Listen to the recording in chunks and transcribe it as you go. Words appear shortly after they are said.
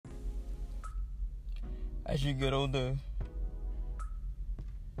as you get older,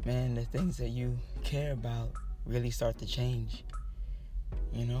 man, the things that you care about really start to change,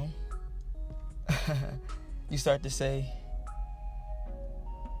 you know? You start to say,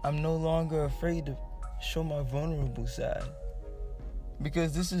 I'm no longer afraid to show my vulnerable side,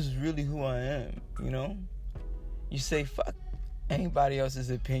 because this is really who I am, you know? You say, fuck anybody else's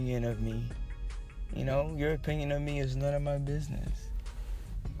opinion of me. You know, your opinion of me is none of my business.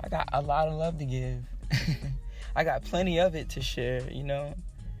 I got a lot of love to give. I got plenty of it to share, you know?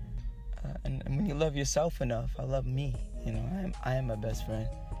 And when you love yourself enough, I love me, you know? I am my best friend.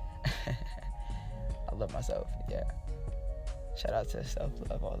 I love myself, yeah. Shout out to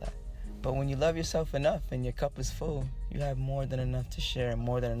self-love, all that. But when you love yourself enough and your cup is full, you have more than enough to share,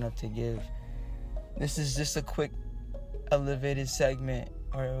 more than enough to give. This is just a quick elevated segment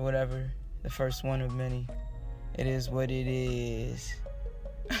or whatever, the first one of many. It is what it is.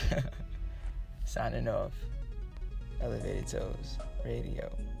 Signing off. Elevated Toes Radio.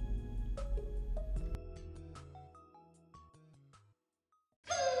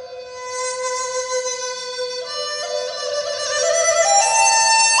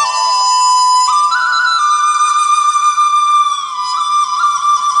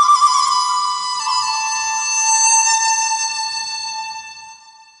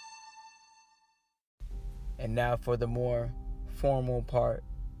 And now for the more formal part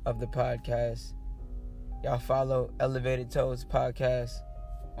of the podcast. Y'all follow Elevated Toes Podcast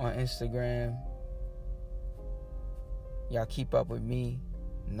on Instagram. Y'all keep up with me,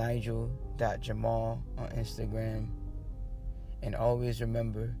 Nigel.Jamal on Instagram. And always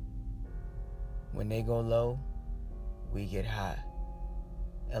remember, when they go low, we get high.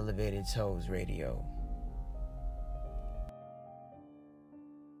 Elevated Toes Radio.